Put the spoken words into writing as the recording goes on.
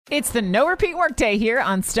It's the no repeat workday here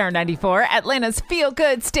on Star 94, Atlanta's feel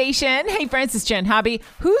good station. Hey friends, it's Jenn Hobby.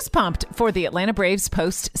 Who's pumped for the Atlanta Braves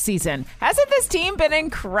postseason? Hasn't this team been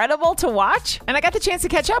incredible to watch? And I got the chance to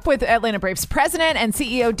catch up with Atlanta Braves president and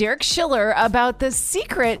CEO Derek Schiller about the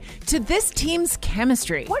secret to this team's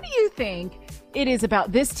chemistry. What do you think it is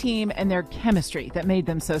about this team and their chemistry that made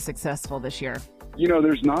them so successful this year? You know,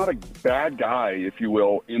 there's not a bad guy, if you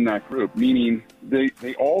will, in that group, meaning they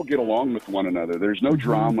all get along with one another. There's no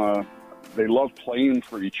drama. They love playing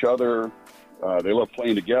for each other. They love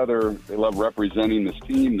playing together. They love representing this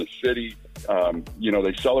team, the city.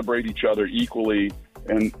 They celebrate each other equally.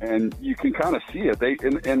 And you can kind of see it.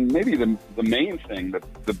 And maybe the main thing,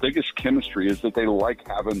 the biggest chemistry is that they like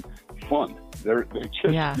having fun. They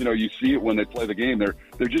just, you see it when they play the game.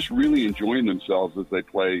 They're just really enjoying themselves as they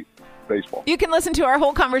play baseball. You can listen to our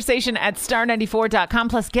whole conversation at star94.com,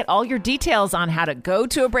 plus get all your details on how to go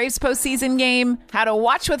to a Braves postseason game, how to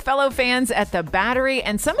watch with fellow fans at the Battery,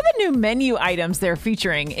 and some of the new menu items they're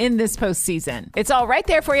featuring in this postseason. It's all right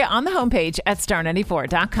there for you on the homepage at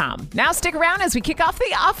star94.com. Now stick around as we kick off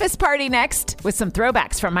the office party next with some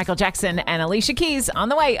throwbacks from Michael Jackson and Alicia Keys on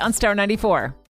the way on Star 94.